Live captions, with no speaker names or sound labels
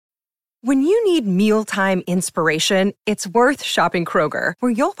When you need mealtime inspiration, it's worth shopping Kroger,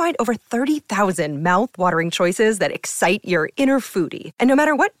 where you'll find over 30,000 mouth-watering choices that excite your inner foodie. And no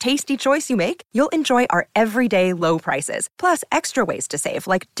matter what tasty choice you make, you'll enjoy our everyday low prices, plus extra ways to save,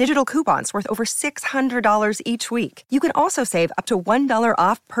 like digital coupons worth over $600 each week. You can also save up to $1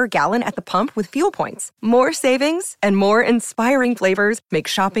 off per gallon at the pump with fuel points. More savings and more inspiring flavors make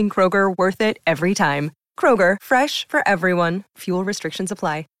shopping Kroger worth it every time. Kroger, fresh for everyone. Fuel restrictions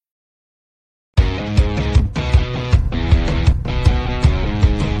apply.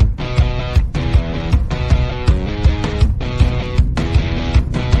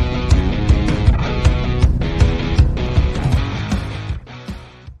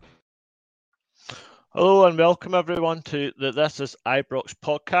 Hello and welcome everyone to the This is Ibrox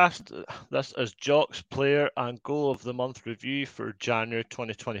podcast. This is Jock's Player and Goal of the Month review for January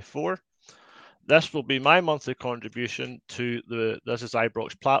 2024. This will be my monthly contribution to the This is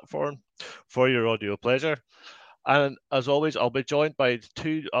Ibrox platform for your audio pleasure. And as always, I'll be joined by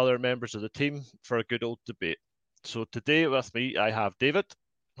two other members of the team for a good old debate. So today with me, I have David.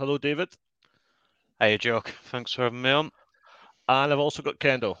 Hello, David. Hey, Jock. Thanks for having me on. And I've also got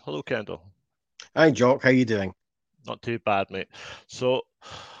Kendall. Hello, Kendall. Hi, Jock. How you doing? Not too bad, mate. So,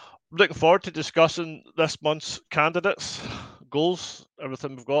 looking forward to discussing this month's candidates, goals,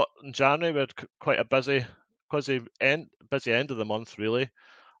 everything we've got in January. We had quite a busy end of the month, really.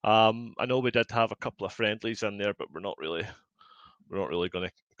 I know we did have a couple of friendlies in there, but we're not really going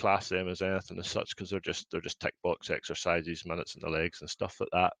to class them as anything as such because they're just tick box exercises, minutes in the legs and stuff like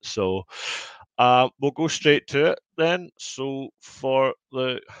that. So, we'll go straight to it then. So for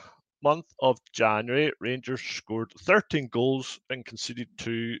the month of January, Rangers scored 13 goals and conceded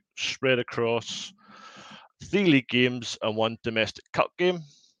 2, spread across 3 league games and 1 domestic cup game.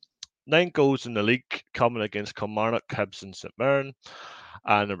 9 goals in the league coming against Kilmarnock, Hibs and St Mirren,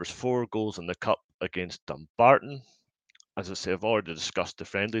 and there was 4 goals in the cup against Dumbarton. As I say, I've already discussed the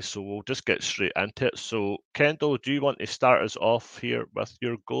friendly, so we'll just get straight into it. So, Kendall, do you want to start us off here with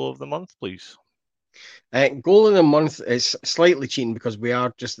your goal of the month, please? Goal of the month is slightly cheating because we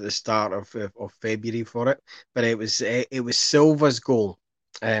are just at the start of February for it, but it was Silva's goal.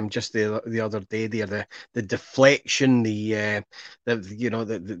 Just the other day there, the deflection, the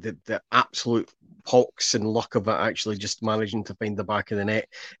absolute pox and luck of it actually just managing to find the back of the net.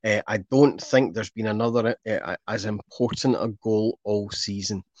 I don't think there's been another as important a goal all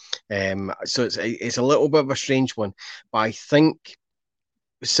season. So it's a little bit of a strange one, but I think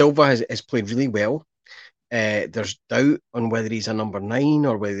Silva has played really well. There's doubt on whether he's a number 9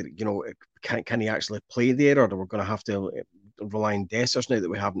 or whether, can he actually play there, or we're going to have to rely on Dessers now that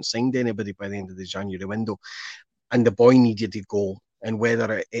we haven't signed anybody by the end of the January window. And the boy needed a goal. And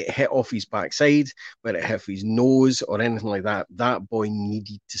whether it hit off his backside, whether it hit his nose or anything like that, that boy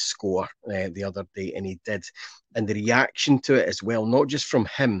needed to score the other day, and he did. And the reaction to it as well, not just from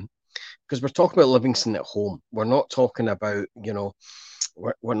him, because we're talking about Livingston at home. We're not talking about,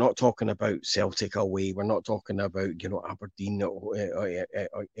 we're not talking about Celtic away. We're not talking about, Aberdeen or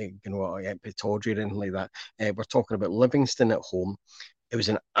Pittodrie or anything like that. We're talking about Livingston at home. It was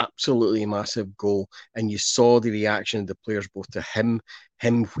an absolutely massive goal, and you saw the reaction of the players, both to him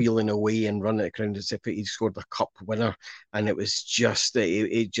wheeling away and running it around as if he'd scored a cup winner, and it was just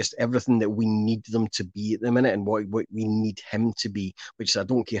just everything that we need them to be at the minute, and what we need him to be. Which I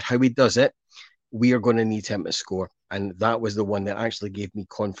don't care how he does it, we are going to need him to score, and that was the one that actually gave me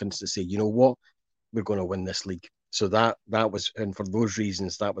confidence to say, you know what, we're going to win this league. So that was, and for those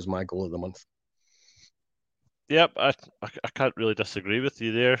reasons, that was my goal of the month. Yep, I can't really disagree with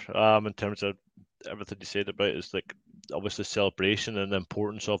you there. In terms of everything you said about is like obviously celebration and the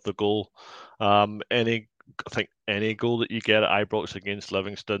importance of the goal. I think any goal that you get at Ibrox against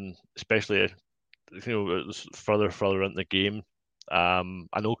Livingston, especially further into the game. I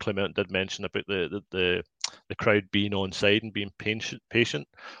know Clement did mention about the crowd being on side and being patient,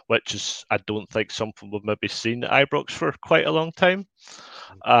 which is, I don't think, something we've maybe seen at Ibrox for quite a long time.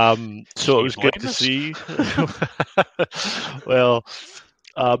 So it was good to see. Well,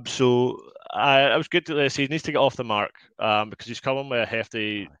 so it was good to see. He needs to get off the mark because he's coming with a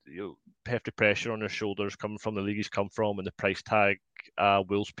hefty pressure on his shoulders, coming from the league he's come from, and the price tag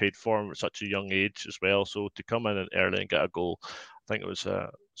Will's paid for him at such a young age as well. So to come in early and get a goal, I think it was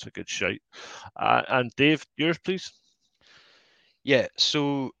a good shout. And Dave, yours, please. Yeah,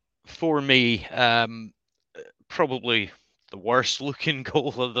 so for me, probably the worst looking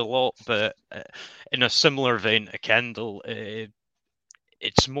goal of the lot, but in a similar vein to Kendall,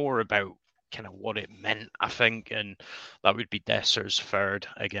 it's more about kind of what it meant, I think, and that would be Dessers third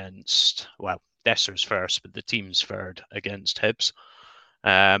against, well, Dessers first, but the team's third against Hibs.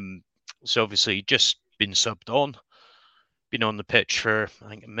 So obviously he'd just been subbed on, been on the pitch for I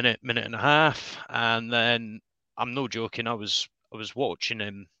think a minute and a half, and then I'm no joking, I was watching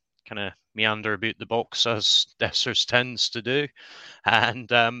him kind of meander about the box as Dessers tends to do,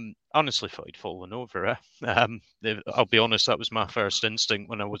 and honestly thought he'd fallen over. I'll be honest, that was my first instinct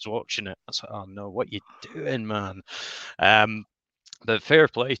when I was watching it. I was like, oh no, what you doing, man? But fair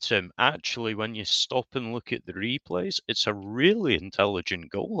play to him. Actually, when you stop and look at the replays, it's a really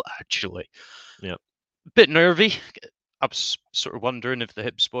intelligent goal, actually. Yeah. Bit nervy. I was sort of wondering if the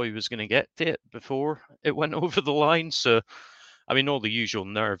Hibs boy was going to get to it before it went over the line. So, I mean, all the usual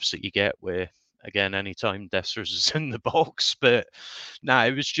nerves that you get with, again, anytime Dessers is in the box. But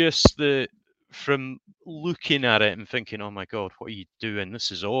it was just from looking at it and thinking, oh my God, what are you doing?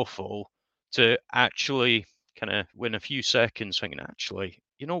 This is awful, to actually kind of win a few seconds thinking, actually,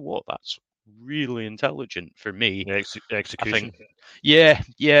 you know what? That's really intelligent for me. Execution. I think, yeah.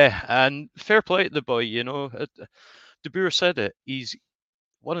 And fair play to the boy, De Boer said it. He's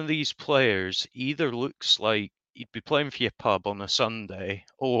one of these players, either looks like he'd be playing for your pub on a Sunday,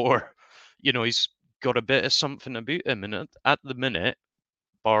 or, he's got a bit of something about him. And at the minute,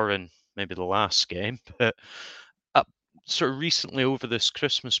 barring maybe the last game, but sort of recently over this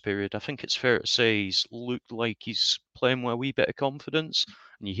Christmas period, I think it's fair to say he's looked like he's playing with a wee bit of confidence.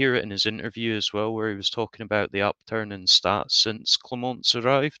 And you hear it in his interview as well, where he was talking about the upturn in stats since Clement's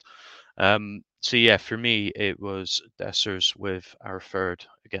arrived. So yeah, for me, it was Dessers with our third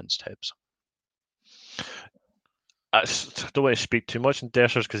against Hibs. I don't want to speak too much on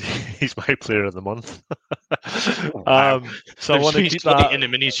Dessers because he's my player of the month. So I want to keep that.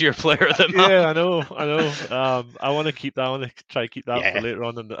 Him, and he's your player of the month. Yeah, I know. I want to keep that. I want to try to keep that for later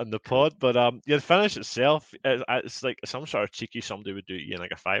on in the pod. But the finish itself, it's like some sort of cheeky somebody would do in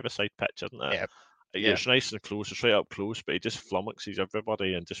like a five-a-side pitch, isn't it? Yeah. It's nice and close. It's right up close, but he just flummoxes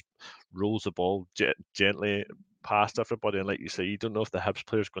everybody and just rolls the ball gently past everybody. And like you say, you don't know if the Hibs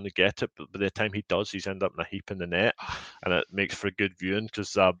player is going to get it, but by the time he does, he's end up in a heap in the net, and it makes for good viewing.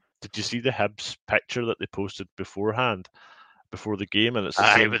 Because did you see the Hibs picture that they posted beforehand? Before the game, and it's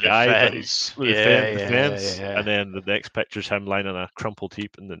the same guy with the fence, and then the next picture is him lying in a crumpled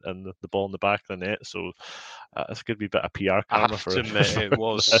heap and the ball in the back of the net. So it's going to be a bit of PR karma for him.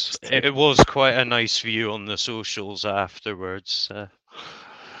 It was quite a nice view on the socials afterwards.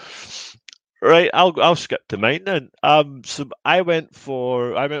 Right, I'll skip to mine then. So I went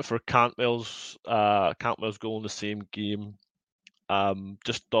for Cantwell's goal in the same game.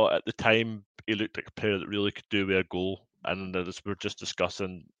 Just thought at the time he looked like a player that really could do with a goal. And as we're just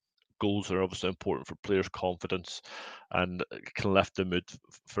discussing, goals are obviously important for players' confidence and can lift the mood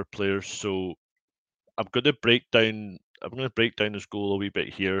for players. So I'm going to break down his goal a wee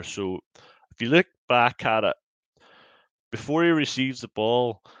bit here. So if you look back at it, before he receives the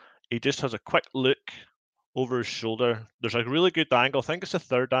ball, he just has a quick look over his shoulder. There's a really good angle. I think it's the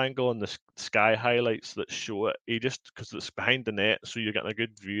third angle on the Sky highlights that show it. Because it's behind the net, so you're getting a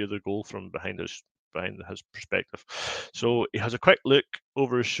good view of the goal from behind his perspective. So he has a quick look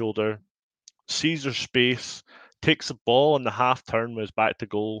over his shoulder, sees there's space, takes the ball on the half turn with his back to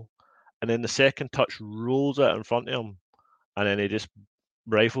goal, and then the second touch rolls it in front of him, and then he just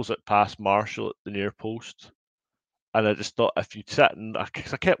rifles it past Marshall at the near post. And I just thought, if you sit and I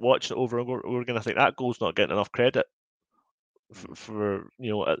kept watching it over and over again, I think that goal's not getting enough credit for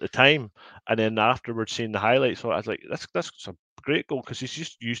at the time. And then afterwards, seeing the highlights, so I was like, that's a great goal because he's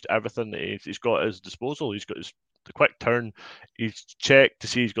just used everything that he's got at his disposal. He's got the quick turn, he's checked to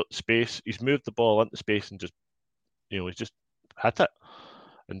see he's got the space, he's moved the ball into space and just he's just hit it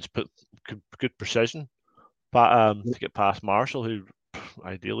and just put good precision. But to get past Marshall, who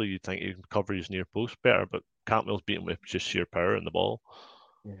ideally you'd think he can cover his near post better, but Cantwell's beaten with just sheer power in the ball.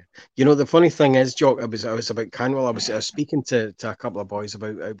 Yeah. The funny thing is, Jock, I was about Cantwell. I was speaking to a couple of boys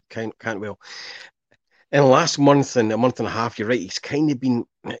about Cantwell. In the last month and a month and a half, you're right, he's kind of been,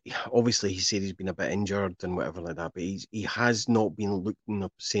 obviously he said he's been a bit injured and whatever like that, but he has not been looking the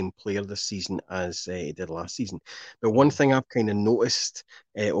same player this season as he did last season. But one thing I've kind of noticed,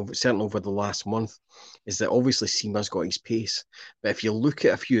 certainly over the last month, is that obviously Sima's got his pace. But if you look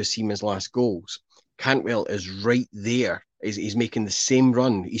at a few of Sima's last goals, Cantwell is right there. He's making the same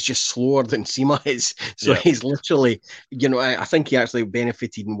run. He's just slower than Sima is. So he's literally, I think he actually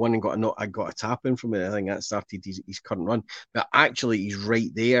benefited in one and got a tap in from it. I think that started his current run. But actually, he's right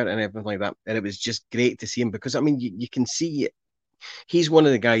there and everything like that. And it was just great to see him because, I mean, you can see it. He's one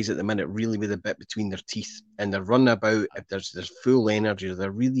of the guys at the minute really with a bit between their teeth and they're running about. If there's full energy, they're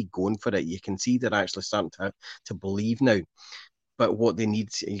really going for it. You can see they're actually starting to believe now. But what they need,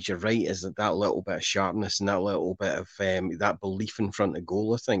 as you're right, is that little bit of sharpness and that little bit of that belief in front of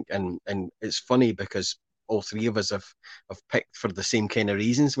goal, I think. And it's funny because all three of us have picked for the same kind of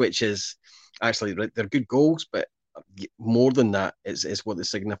reasons, which is actually they're good goals, but more than that is what they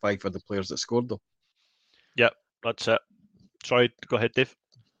signify for the players that scored them. Yep, that's it. Sorry, go ahead, Dave.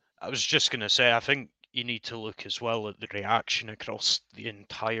 I was just going to say, I think you need to look as well at the reaction across the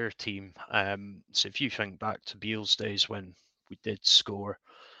entire team. So if you think back to Beale's days when we did score,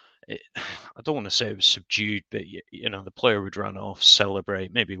 I don't want to say it was subdued, but the player would run off,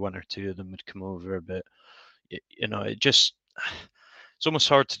 celebrate, maybe one or two of them would come over, but it just, it's almost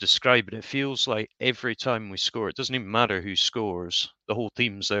hard to describe, but it feels like every time we score, it doesn't even matter who scores, the whole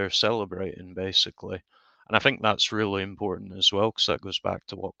team's there celebrating basically. And I think that's really important as well, because that goes back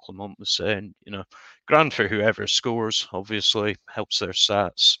to what Clement was saying. Grand for whoever scores, obviously, helps their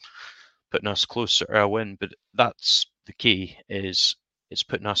stats, putting us closer to a win. But that's the key, is it's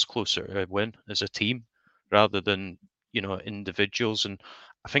putting us closer to a win as a team rather than, individuals. And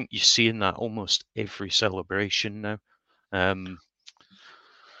I think you're seeing that almost every celebration now.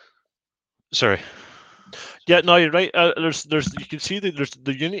 Sorry. Yeah, no, you're right. There's you can see that there's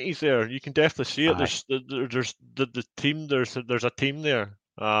the unity's there. You can definitely see it. There's the team. There's a team there.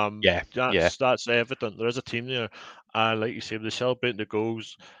 That's evident. There is a team there, and like you say, they're celebrating the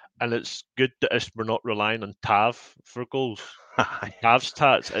goals, and it's good that we're not relying on Tav for goals. Tav's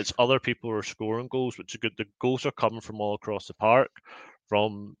stats, it's other people who are scoring goals, which is good. The goals are coming from all across the park,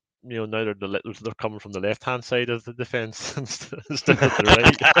 from now they're coming from the left-hand side of the defence instead of the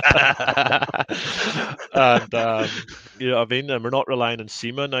right. And and we're not relying on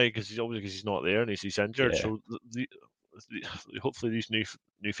Sima now because he's not there and he's injured. Yeah. So hopefully these new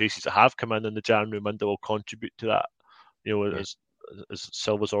faces that have come in the January window will contribute to that. As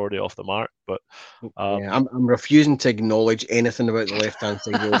Silva's already off the mark, but I'm refusing to acknowledge anything about the left-hand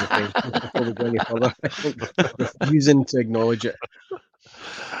side of the defence before we go any further. Refusing to acknowledge it.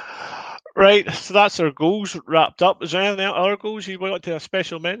 Right, so that's our goals wrapped up. Is there anything other goals you want to a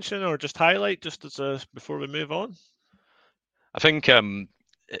special mention or just highlight just as before we move on? I think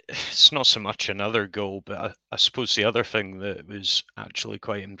it's not so much another goal, but I suppose the other thing that was actually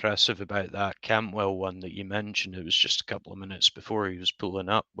quite impressive about that Cantwell one that you mentioned, it was just a couple of minutes before he was pulling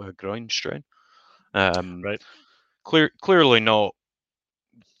up with a groin strain. Right. Clearly not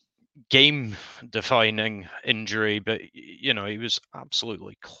game-defining injury, but he was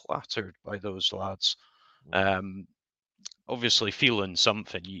absolutely clattered by those lads. Obviously feeling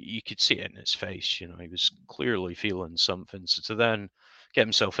something. You could see it in his face. He was clearly feeling something. So to then get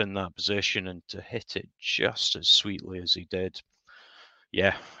himself in that position and to hit it just as sweetly as he did,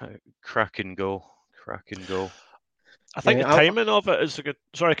 cracking goal. I think the timing of it is a good.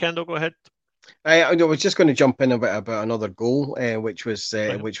 Sorry, Kendall, go ahead. I was just going to jump in about another goal, which was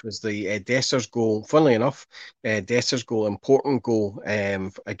the Dessers goal. Funnily enough, Dessers goal, important goal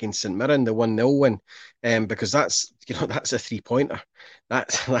against St Mirren, the 1-0 win, because that's a 3-pointer.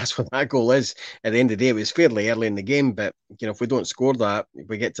 That's what that goal is. At the end of the day, it was fairly early in the game, but if we don't score that,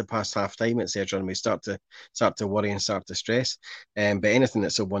 we get to past half time, etc., and we start to worry and start to stress. But anything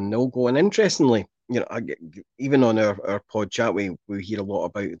that's a 1-0 goal, and interestingly, even on our pod chat, we hear a lot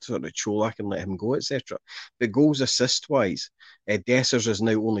about sort of Čolak and let him go, etc. But goals assist wise, Dessers is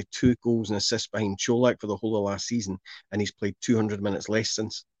now only 2 goals and assists behind Čolak for the whole of last season, and he's played 200 minutes less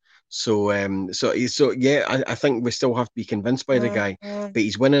since. So I think we still have to be convinced by the guy, but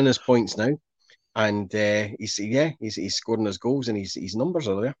he's winning his points now, and he's scoring his goals, and his numbers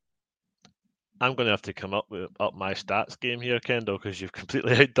are there. I'm going to have to come up my stats game here, Kendall, because you've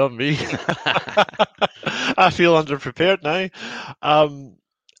completely outdone me. I feel underprepared now.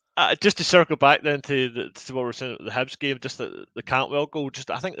 Just to circle back then to what we were saying about the Hibs game, just the Cantwell goal,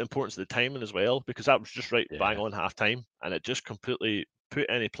 I think the importance of the timing as well, because that was just bang on half time, and it just completely put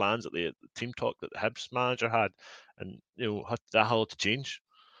any plans that the team talk that the Hibs manager had, and that had to change.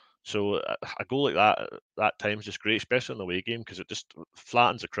 So a goal like that time is just great, especially in the away game, because it just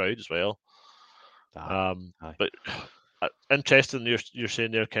flattens the crowd as well. But interesting you're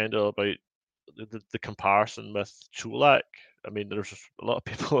saying there, Kendall, about the comparison with Čolak. I mean, there's a lot of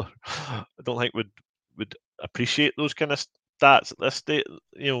people I don't think would appreciate those kind of stats at this state,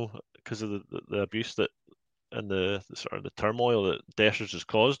 because of the abuse that and the sort of the turmoil that Dessers has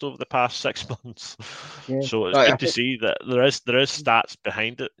caused over the past 6 months. Yeah. So it's good to see that there is stats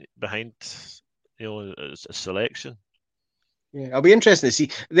behind it, behind a selection. Yeah, it'll be interesting to see.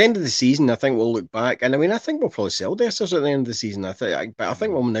 At the end of the season, I think we'll look back, and I mean, I think we'll probably sell Dessers at the end of the season. But I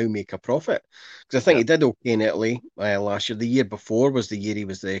think we'll now make a profit because I think Yeah. he did okay in Italy last year. The year before was the year he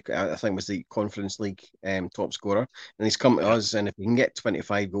was I think was the Conference League top scorer, and he's come to Yeah. us. And if he can get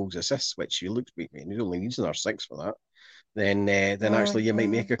 25 goals assists, which he looks, he only needs another 6 for that, then actually you might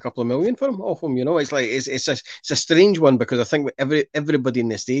make a couple of million for him off him. You know, it's like it's a strange one because I think everybody in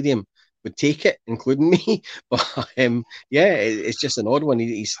the stadium would take it, including me. But yeah, it's just an odd one.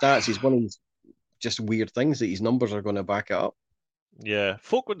 He starts. He's one of these just weird things that his numbers are going to back it up. Yeah,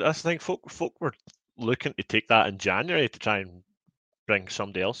 I think folk were looking to take that in January to try and bring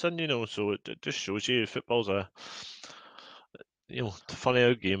somebody else in, so it just shows you football's a funny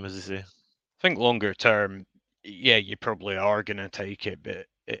old game, as they say. I think longer term, yeah, you probably are going to take it, but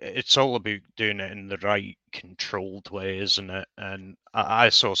it's all about doing it in the right, controlled way, isn't it? And I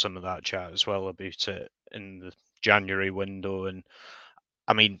saw some of that chat as well about it in the January window. And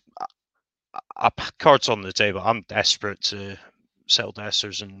I mean, cards on the table. I'm desperate to sell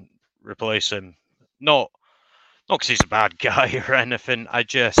Dessers and replace him. Not because he's a bad guy or anything. I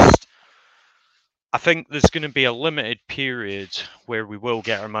think there's going to be a limited period where we will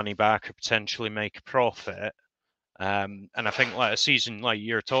get our money back or potentially make a profit. And I think like a season like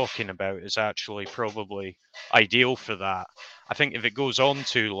you're talking about is actually probably ideal for that. I think if it goes on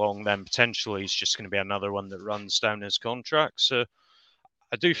too long, then potentially it's just going to be another one that runs down his contract. So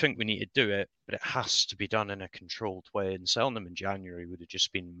I do think we need to do it, but it has to be done in a controlled way. And selling them in January would have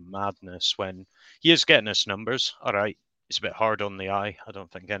just been madness when he is getting us numbers. All right, it's a bit hard on the eye. I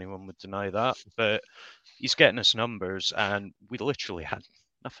don't think anyone would deny that, but he's getting us numbers, and we literally had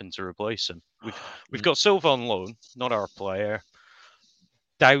nothing to replace him. We've got Silva on loan, not our player.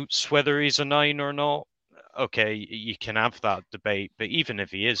 Doubts whether he's a 9 or not. Okay, you can have that debate, but even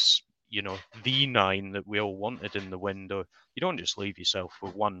if he is, the 9 that we all wanted in the window, you don't just leave yourself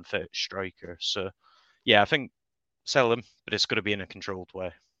with one fit striker. So, yeah, I think sell him, but it's got to be in a controlled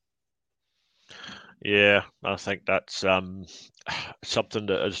way. Yeah, I think that's something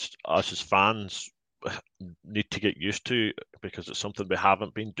that us as fans need to get used to, because it's something we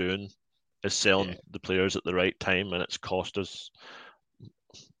haven't been doing, is selling the players at the right time, and it's cost us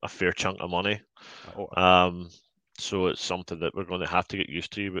a fair chunk of money. So it's something that we're going to have to get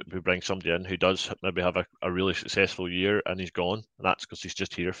used to. We bring somebody in who does maybe have a really successful year and he's gone, and that's because he's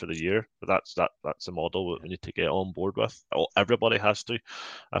just here for the year. But that's the model that we need to get on board with. Everybody has to,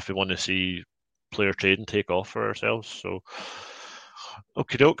 if we want to see player trading take off for ourselves. So,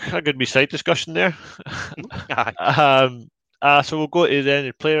 okie doke, a good wee side discussion there. So we'll go to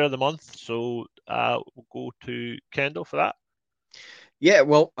the player of the month. So we'll go to Kendall for that. Yeah,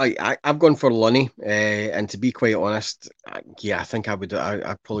 well, I've gone for Lunny, and to be quite honest, I think I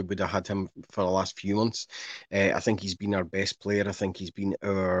probably would have had him for the last few months. I think he's been our best player. I think he's been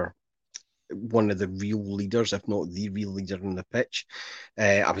one of the real leaders, if not the real leader on the pitch.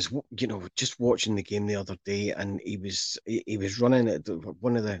 I was, just watching the game the other day, and he was running at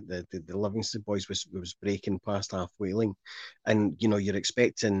one of the Livingston boys was breaking past half wheeling, and you're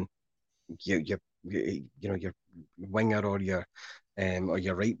expecting your winger or your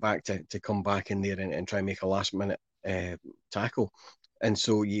right back to come back in there and try and make a last minute tackle. And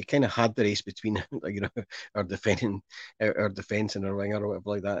so you kind of had the race between our defence and our winger or whatever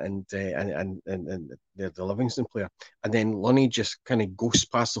like that, and the Livingston player, and then Lunny just kind of goes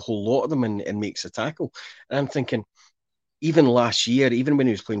past the whole lot of them and makes a tackle. And I'm thinking, even last year, even when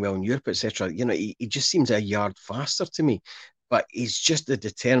he was playing well in Europe, etc., he just seems a yard faster to me. But he's just the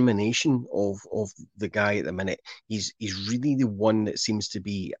determination of the guy at the minute. He's really the one that seems to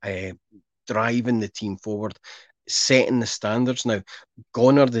be driving the team forward, setting the standards now.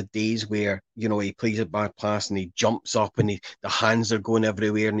 Gone are the days where he plays a bad pass and he jumps up and the hands are going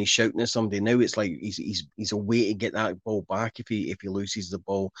everywhere and he's shouting at somebody. Now it's like he's a way to get that ball back if he loses the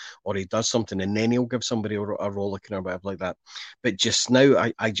ball, or he does something and then he'll give somebody a rollicking or whatever like that. But just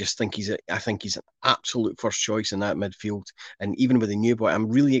now, I just think he's an absolute first choice in that midfield. And even with the new boy, I'm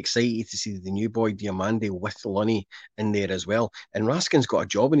really excited to see the new boy Diomande with Lunny in there as well. And Raskin's got a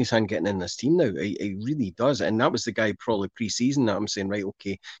job in his hand getting in this team now. He really does. And that was the guy probably pre-season that I'm saying, right,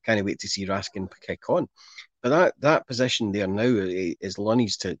 okay, can't wait to see Raskin kick on. But that position there now is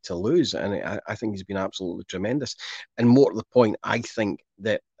Lunny's to lose, and I think he's been absolutely tremendous. And more to the point, I think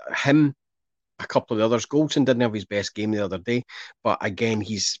that him, a couple of the others, Goldson didn't have his best game the other day, but again,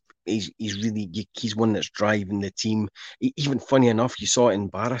 he's really, he's one that's driving the team. Even funny enough, you saw it in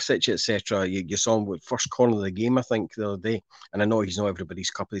Barisic, etc. You saw him with first corner of the game, I think, the other day. And I know he's not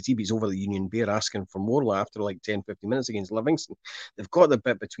everybody's cup of tea, but he's over the Union Bear asking for more after like 10, 15 minutes against Livingston. They've got the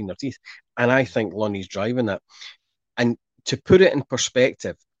bit between their teeth. And I think Lunny's driving that. And to put it in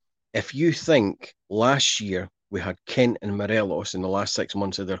perspective, if you think last year we had Kent and Morelos in the last 6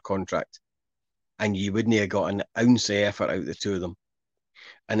 months of their contract, and you wouldn't have got an ounce of effort out of the two of them.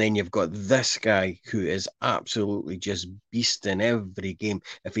 And then you've got this guy who is absolutely just beasting every game.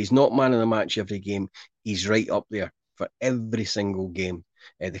 If he's not man of the match every game, he's right up there for every single game.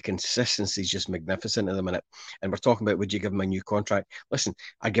 The consistency is just magnificent at the minute. And we're talking about, would you give him a new contract? Listen,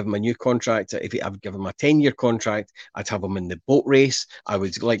 I'd give him a new contract. I'd give him a 10-year contract, I'd have him in the boat race. I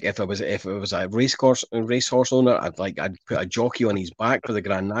would like, if it was a racehorse owner, I'd put a jockey on his back for the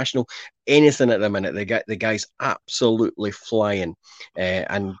Grand National. Anything at the minute. The guy's absolutely flying.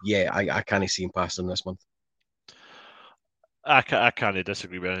 And yeah, I can't see him past him this month. I can't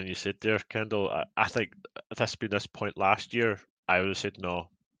disagree with anything you said there, Kendall. I think if this had been this point last year, I would have said no.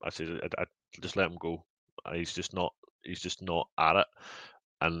 I said I'd just let him go. He's just not at it.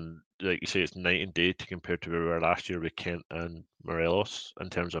 And like you say, it's night and day to compare to where we were last year with Kent and Morelos in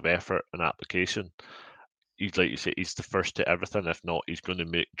terms of effort and application. He's, like you say, he's the first to everything. If not, he's going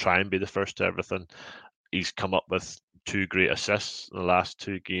to try and be the first to everything. He's come up with 2 great assists in the last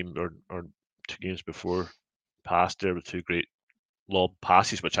 2 games or 2 games before past there with 2 great lob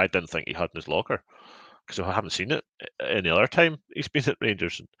passes, which I didn't think he had in his locker because I haven't seen it any other time he's been at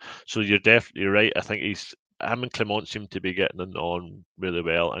Rangers. So you're definitely right. I think him and Clement seem to be getting on really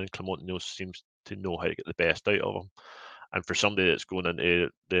well, and Clement seems to know how to get the best out of him. And for somebody that's going into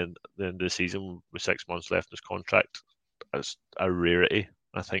the end of the season with 6 months left in his contract, it's a rarity,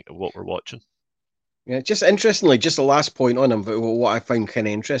 I think, of what we're watching. Yeah, just interestingly, just the last point on him, what I found kind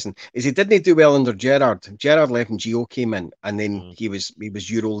of interesting is he didn't do well under Gerrard. Gerrard left and Gio came in, and then he was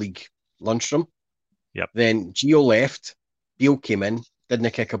EuroLeague Lundstrom. Yep. Then Gio left, Beale came in, didn't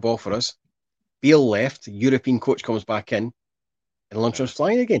kick a ball for us. Beale left, European coach comes back in, and Lundstrom's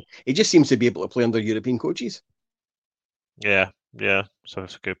flying again. He just seems to be able to play under European coaches. Yeah. So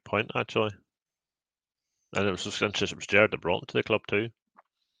that's a good point, actually. And it was just interesting. It was Gerrard that brought him to the club too.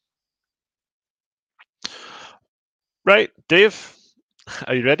 Right, Dave,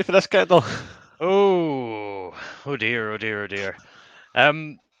 are you ready for this, Kendall? Oh dear.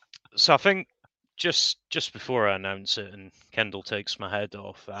 So I think just before I announce it and Kendall takes my head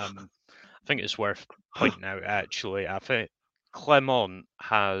off, I think it's worth pointing out, actually, I think Clement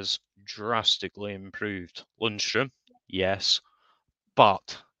has drastically improved Lundstrom, yes,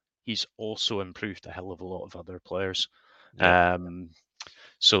 but he's also improved a hell of a lot of other players. Yeah.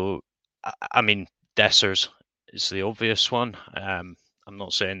 So, I mean, Dessers is the obvious one. I'm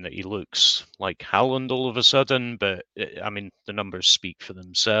not saying that he looks like Haaland all of a sudden, but I mean, the numbers speak for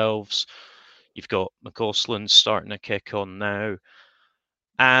themselves. You've got McCausland starting to kick on now,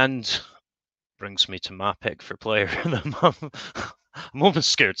 and brings me to my pick for player of the month. I'm almost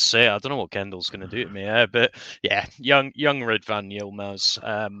scared to say it. I don't know what Kendall's going to do to me, but yeah, young Ridvan Yilmaz.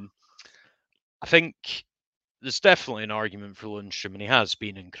 I think there's definitely an argument for Lundstrom, and he has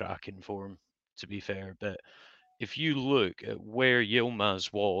been in cracking form, to be fair. But if you look at where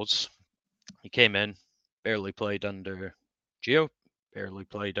Yilmaz was, he came in, barely played under Gio, barely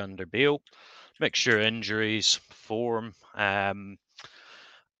played under Beale, mixture of injuries, form. I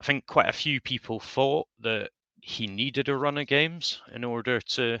think quite a few people thought that he needed a run of games in order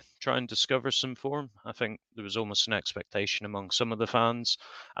to try and discover some form. I think there was almost an expectation among some of the fans,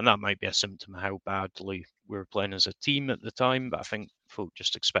 and that might be a symptom of how badly we were playing as a team at the time, but I think folk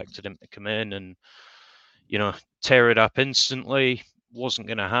just expected him to come in and, tear it up instantly. Wasn't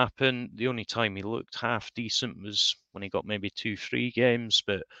going to happen. The only time he looked half decent was when he got maybe 2-3 games,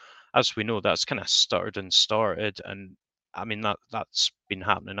 but as we know, that's kind of started, and I mean, that's been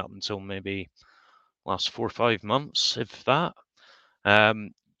happening up until maybe last 4 or 5 months, if that.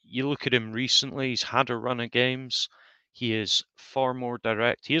 You look at him recently, he's had a run of games. He is far more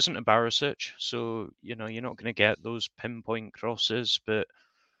direct. He isn't a Barisic, so, you're not going to get those pinpoint crosses, but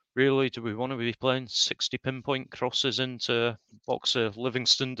really, do we want to be playing 60 pinpoint crosses into a box of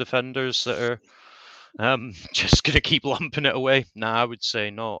Livingston defenders that are just going to keep lumping it away? Nah, I would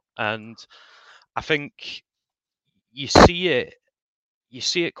say not. And I think you see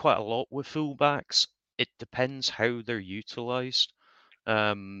it quite a lot with fullbacks. It depends how they're utilised.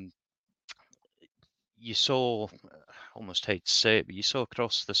 You saw, I almost hate to say it, but you saw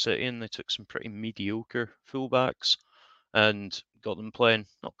across the city, and they took some pretty mediocre fullbacks and got them playing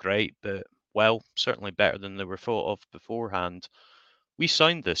not great, but well, certainly better than they were thought of beforehand. We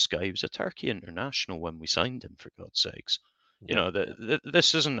signed this guy. He was a Turkey international when we signed him, for God's sakes.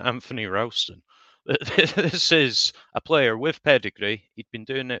 This isn't Anthony Ralston. This is a player with pedigree. He'd been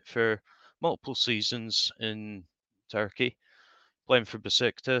doing it for multiple seasons in Turkey, playing for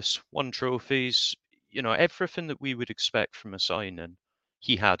Besiktas, won trophies. everything that we would expect from a signing,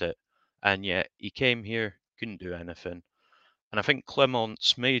 he had it, and yet he came here, couldn't do anything. And I think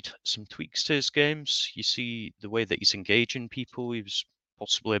Clement's made some tweaks to his games. You see the way that he's engaging people. He was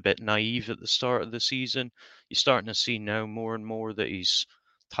possibly a bit naive at the start of the season. You're starting to see now more and more that he's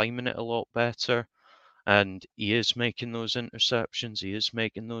timing it a lot better. And he is making those interceptions. He is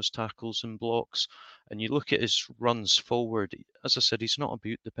making those tackles and blocks. And you look at his runs forward. As I said, he's not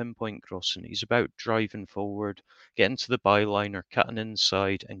about the pinpoint crossing. He's about driving forward, getting to the byline or cutting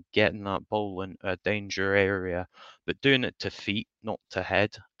inside and getting that ball into a danger area, but doing it to feet, not to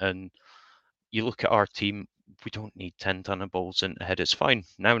head. And you look at our team, we don't need 10 ton of balls into head. It's fine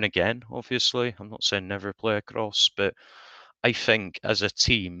now and again, obviously. I'm not saying never play across, but I think as a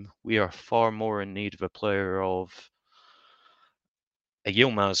team, we are far more in need of a player of a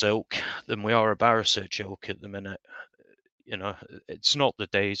Yilmaz ilk than we are a Barisic ilk at the minute. It's not the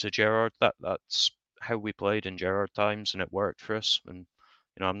days of Gerrard. That's how we played in Gerrard times, and it worked for us. And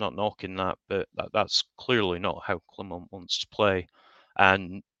I'm not knocking that, but that's clearly not how Clement wants to play.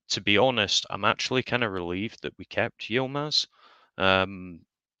 And to be honest, I'm actually kind of relieved that we kept Yilmaz. I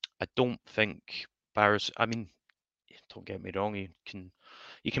don't think Barisic. I mean, don't get me wrong,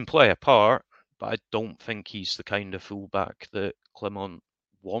 he can play a part, but I don't think he's the kind of fullback that Clement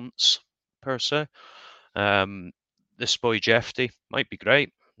wants per se. This boy Jefty might be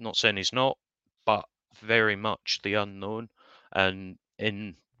great. I'm not saying he's not, but very much the unknown, and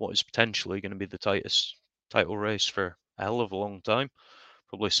in what is potentially going to be the tightest title race for a hell of a long time,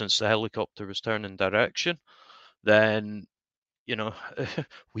 probably since the helicopter was turning direction. Then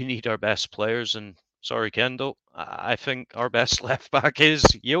we need our best players, and sorry, Kendall, I think our best left back is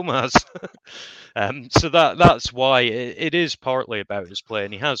Yilmaz. So that's why it is partly about his play,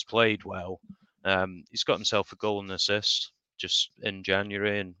 and he has played well. He's got himself a goal and assist just in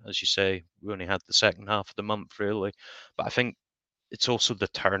January, and as you say, we only had the second half of the month really. But I think it's also the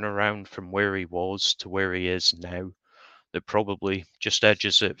turnaround from where he was to where he is now that probably just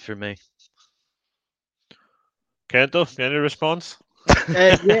edges it for me. Kendall, any response?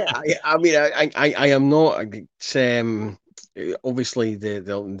 Yeah, I mean, I am not. Obviously,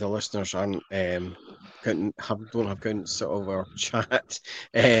 the listeners aren't don't have counts of our chat.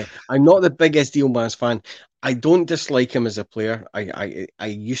 I'm not the biggest Yilmaz fan. I don't dislike him as a player. I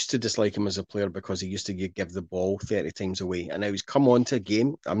used to dislike him as a player because he used to give the ball 30 times away. And now he's come on to a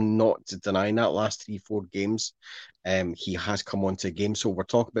game. I'm not denying that last 3-4 games. He has come on to a game. So we're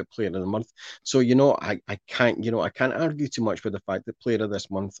talking about player of the month. So, I can't argue too much with the fact that player of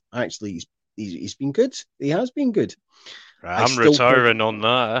this month, actually, he's been good. He has been good. I'm retiring on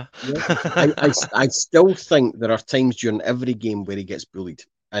that. I still think there are times during every game where he gets bullied.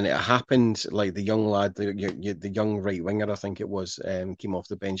 And it happened like the young lad, the young right winger, I think it was, came off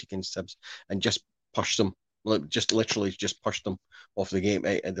the bench against Hibs and just pushed him, just literally just pushed him off the game.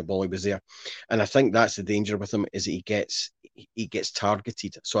 The ball he was there, and I think that's the danger with him is that he gets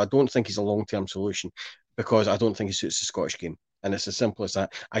targeted. So I don't think he's a long-term solution because I don't think he suits the Scottish game. And it's as simple as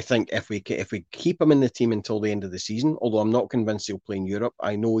that. I think if we keep him in the team until the end of the season, although I'm not convinced he'll play in Europe,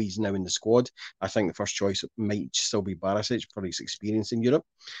 I know he's now in the squad. I think the first choice might still be Barisic for his experience in Europe.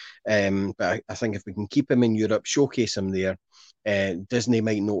 But I think if we can keep him in Europe, showcase him there, Disney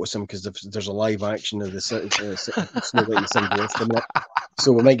might notice him because there's a live action of the Snow White and Cinderella coming up.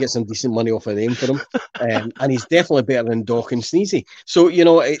 So we might get some decent money off of them for him. And he's definitely better than Doc and Sneezy. So,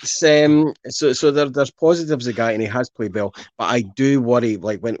 it's so there's positives of the guy and he has played well. But I do worry,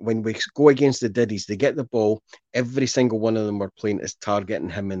 like when we go against the Diddies, they get the ball, every single one of them we're playing is targeting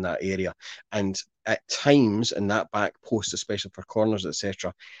him in that area. And at times in that back post, especially for corners,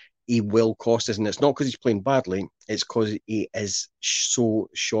 etc., he will cost us. And it's not because he's playing badly, it's because he is so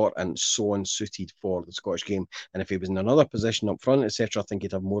short and so unsuited for the Scottish game. And if he was in another position up front, etc., I think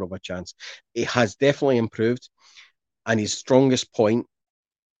he'd have more of a chance. He has definitely improved, and his strongest point,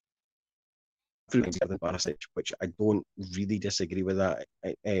 which I don't really disagree with that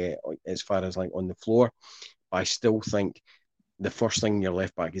as far as like on the floor. But I still think the first thing in your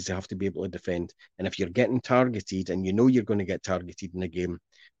left back is they have to be able to defend. And if you're getting targeted and you know you're going to get targeted in a game,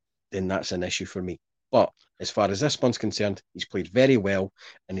 then that's an issue for me. But as far as this one's concerned, he's played very well,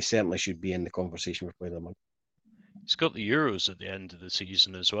 and he certainly should be in the conversation for player of the month. He's got the Euros at the end of the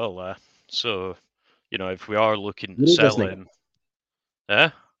season as well, so if we are looking to sell him,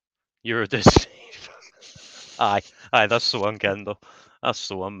 Euro Disney. aye, that's the one, Kendall. That's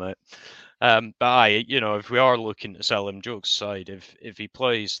the one, mate. But if we are looking to sell him, jokes aside, if he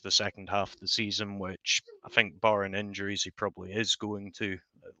plays the second half of the season, which I think barring injuries he probably is going to,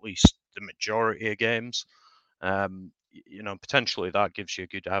 at least the majority of games, potentially that gives you a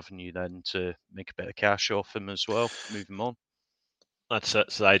good avenue then to make a bit of cash off him as well, move him on. That's it.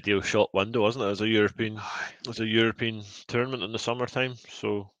 It's the ideal shop window, isn't it? As a European tournament in the summertime.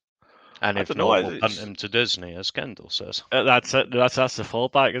 So, and if not, we'll punt him to Disney, as Kendall says. That's it. That's the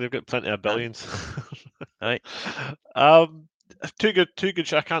fallback. They've got plenty of billions. Right. Too good.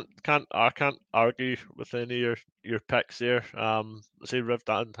 I can't argue with any of your picks there. I say Riv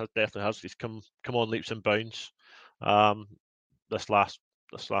Dan definitely has. He's come on leaps and bounds. This last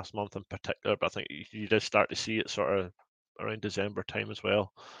month in particular, but I think you did start to see it sort of around December time as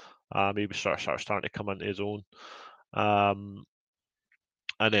well. He was starting to come into his own.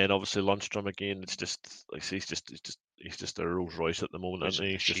 And then obviously Lundstrom again. It's just like he's just a Rolls Royce at the moment, isn't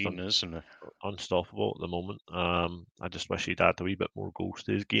he? He's just isn't it? Unstoppable at the moment. I just wish he'd add a wee bit more goals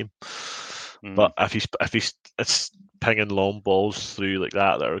to his game. But if he's it's pinging long balls through like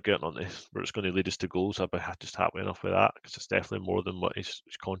that are getting on where it's going to lead us to goals, I'd be just happy enough with that because it's definitely more than what he's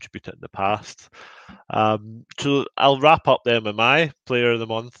contributed in the past. So I'll wrap up then with my player of the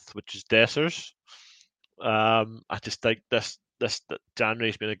month, which is Dessers. I just think this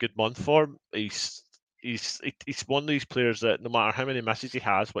January's been a good month for him. He's one of these players that no matter how many misses he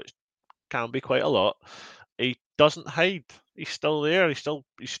has, which can be quite a lot, he doesn't hide. He's still there. He's still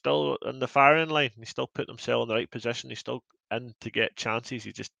in the firing line. He's still putting himself in the right position. He's still in to get chances.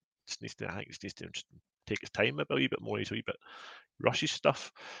 He just needs to just take his time a wee bit more. He's a wee bit rushes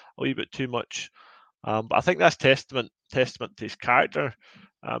stuff a wee bit too much. But I think that's testament to his character.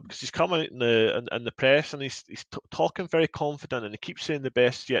 Because he's coming in the press and he's talking very confident and he keeps saying the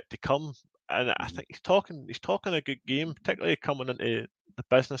best yet to come. And I think he's talking a good game, particularly coming into the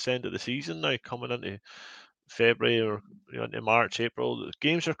business end of the season now, coming into February or into March, April. The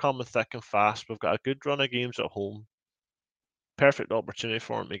games are coming thick and fast. We've got a good run of games at home. Perfect opportunity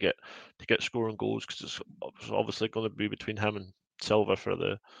for him to get scoring goals because it's obviously going to be between him and Silva for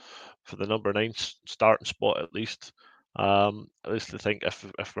the number 9 starting spot at least. At least I think if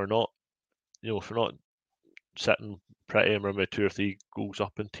we're not, if we're not sitting pretty and we're maybe 2 or 3 goals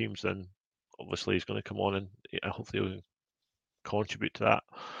up in teams, then obviously he's going to come on and hopefully he'll contribute to that,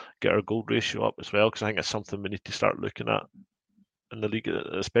 get our goal ratio up as well. Because I think it's something we need to start looking at in the league,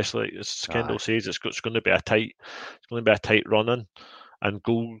 especially as Kendall says, it's going to be a tight run-in, and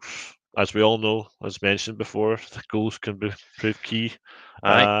goals, as we all know, as mentioned before, the goals can prove key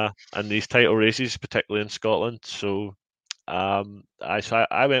in these title races, particularly in Scotland. So I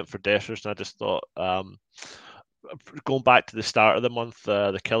went for Dessers, and I just thought, going back to the start of the month,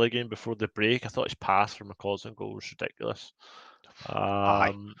 the Killie game before the break, I thought his pass for McCausland goal was ridiculous. Do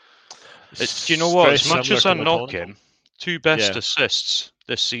you know what? As much as I knock him, 2 best assists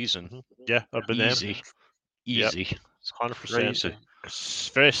this season. Yeah, easy. Yep. It's 100%. It's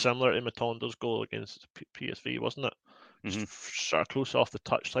very similar to Matondo's goal against PSV, wasn't it? Mm-hmm. Sort of close off the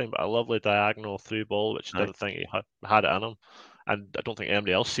touchline, but a lovely diagonal through ball, which I didn't think he had it in him, and I don't think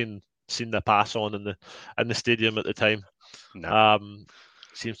anybody else seen the pass on in the stadium at the time. No.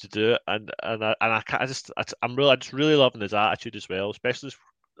 Seems to do it, and I'm just really loving his attitude as well, especially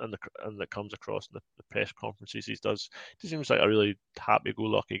and that comes across in the press conferences he does. He seems like a really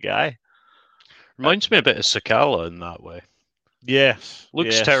happy-go-lucky guy. Reminds me a bit of Sakala in that way. Yes.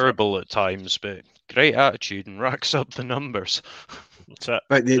 Looks terrible at times, but great attitude and racks up the numbers. That's it.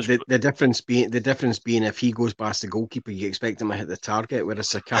 But the difference being if he goes past the goalkeeper, you expect him to hit the target, whereas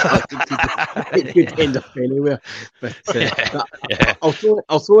Sakala could end up anywhere. But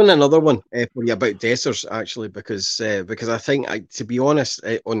I'll throw in another one for you about Dessers actually, because I think, to be honest,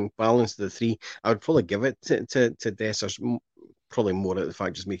 on balance of the 3, I would probably give it to Dessers. Probably more at the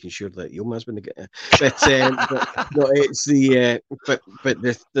fact just making sure that Yilmaz's going to get it. But no, it's the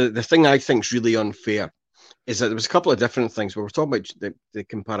thing I think is really unfair is that there was a couple of different things. We were talking about the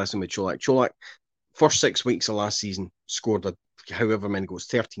comparison with Čolak. Čolak, first 6 weeks of last season, scored however many goals,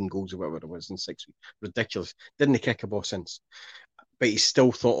 13 goals or whatever it was in 6 weeks. Ridiculous. Didn't kick a ball since. But he's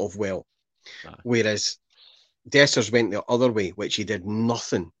still thought of well. Whereas Dessers went the other way, which he did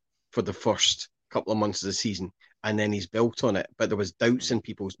nothing for the first couple of months of the season, and then he's built on it. But there was doubts in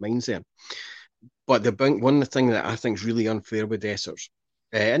people's minds there. But one thing that I think is really unfair with Dessers,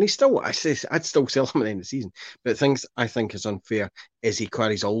 and I'd still sell him at the end of the season, but things I think is unfair is he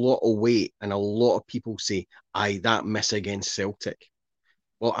carries a lot of weight, and a lot of people say, that miss against Celtic.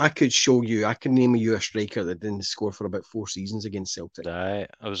 Well, I could name you a striker that didn't score for about 4 seasons against Celtic. I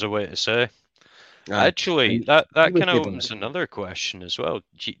was away to say. Actually, that kind of opens another question as well.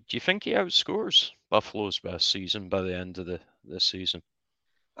 Do you think he outscores Buffalo's best season by the end of this season?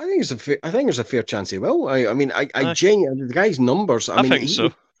 I think there's a fair chance he will. I mean, genuinely, the guy's numbers. I mean, think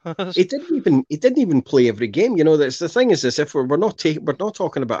so. He didn't even play every game. You know, that's the thing is this: if we're not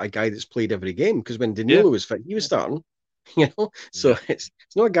talking about a guy that's played every game, because when Danilo was fit, he was starting. You know, so it's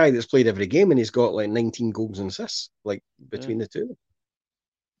not a guy that's played every game and he's got like 19 goals and assists, like between the two.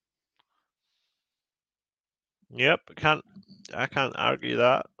 Yep, I can't argue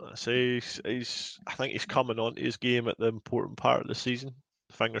that. I think he's coming on to his game at the important part of the season.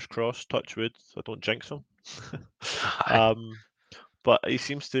 Fingers crossed, touch wood, so I don't jinx him. But he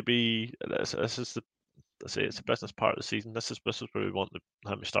seems to be. This is it's a business part of the season. This is where we want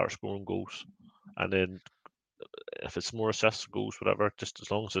him to start scoring goals, and then if it's more assists, goals, whatever, just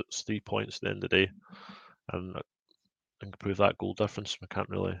as long as it's 3 points at the end of the day, and improve that goal difference, I can't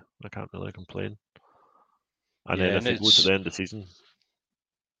really complain. And then if it goes to the end of the season,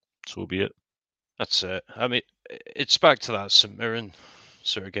 so be it. That's it. I mean, it's back to that St Mirren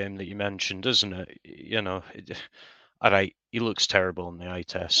sort of game that you mentioned, isn't it? You know, all right, he looks terrible on the eye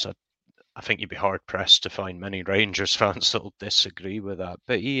test. I think you'd be hard pressed to find many Rangers fans that'll disagree with that.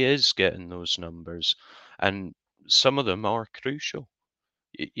 But he is getting those numbers, and some of them are crucial.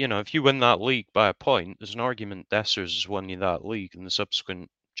 You know, if you win that league by a point, there's an argument Dessers has won you that league and the subsequent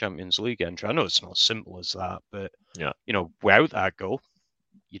Champions League entry. I know it's not as simple as that, but you know, without that goal,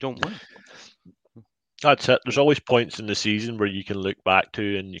 you don't win. That's it. There's always points in the season where you can look back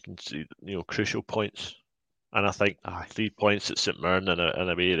to and you can see, you know, crucial points. And I think 3 points at St Mirren in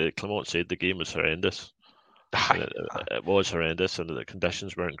a way that Clement said the game was horrendous. It was horrendous and the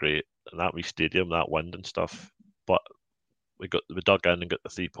conditions weren't great. And that wee stadium, that wind and stuff. But we dug in and got the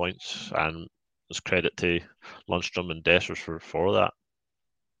 3 points, and there's credit to Lundstrom and Dessers for that.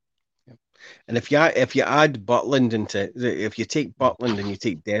 And if you add Butland if you take Butland and you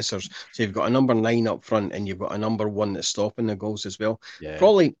take Dessers, so you've got a number 9 up front and you've got a number 1 that's stopping the goals as well. Yeah.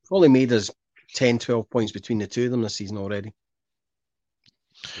 Probably made us 10, 12 points between the two of them this season already.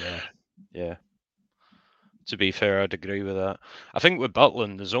 Yeah. To be fair, I'd agree with that. I think with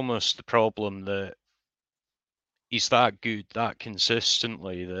Butland, there's almost the problem that he's that good, that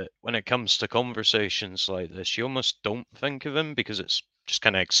consistently, that when it comes to conversations like this, you almost don't think of him because it's just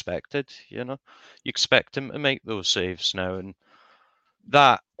kind of expected, you know? You expect him to make those saves now, and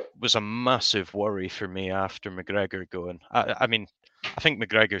that was a massive worry for me after McGregor going. I mean, I think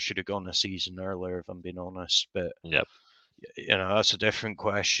McGregor should have gone a season earlier, if I'm being honest, but you know, that's a different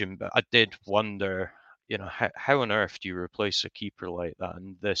question. But I did wonder, you know, how on earth do you replace a keeper like that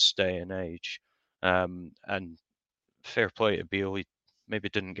in this day and age? And fair play to Beale, he maybe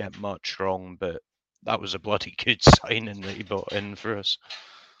didn't get much wrong, but that was a bloody good signing that he brought in for us.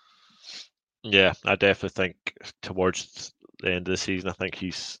 Yeah, I definitely think towards the end of the season, I think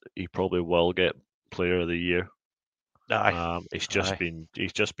he probably will get Player of the Year. He's just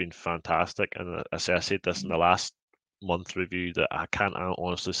been fantastic, and I said this in the last month review that I can't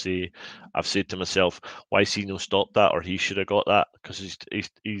honestly say. I've said to myself, why has he no stopped that, or he should have got that, because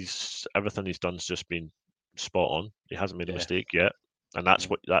he's everything he's done's just been spot on. He hasn't made a mistake yet, and that's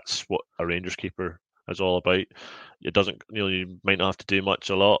what a Rangers keeper is all about. It doesn't, you know, you might not have to do much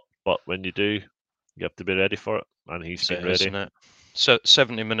a lot, but when you do, you have to be ready for it, and he's been ready. Isn't it? So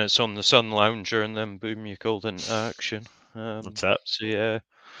 70 minutes on the Sun Lounger, and then boom, you're called into action. That's it. So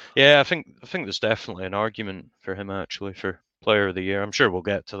I think there's definitely an argument for him actually for Player of the Year. I'm sure we'll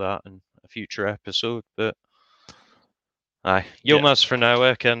get to that in a future episode, but Yilmaz for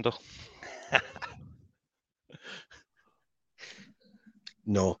now, Kendall.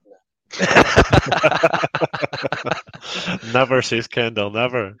 No. Never, says Kendall,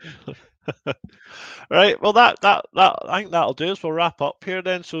 never. Right, well that I think that'll do us. We'll wrap up here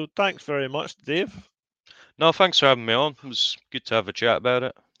then. So thanks very much, Dave. No, thanks for having me on. It was good to have a chat about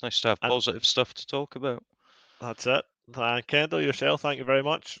it. Nice to have positive stuff to talk about. That's it. Kendall, yourself, thank you very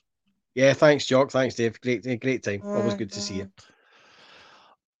much. Yeah, thanks, Jock. Thanks, Dave. Great time. Always good to see you.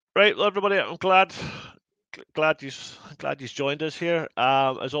 Right, well, everybody, I'm glad you've joined us here.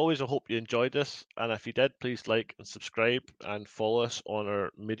 As always, I hope you enjoyed this, and if you did, please like and subscribe and follow us on our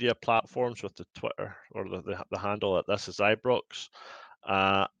media platforms with the Twitter or the handle at This Is Ibrox.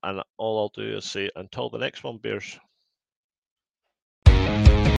 And all I'll do is say until the next one, Bears.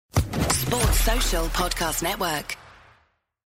 Sports Social Podcast Network.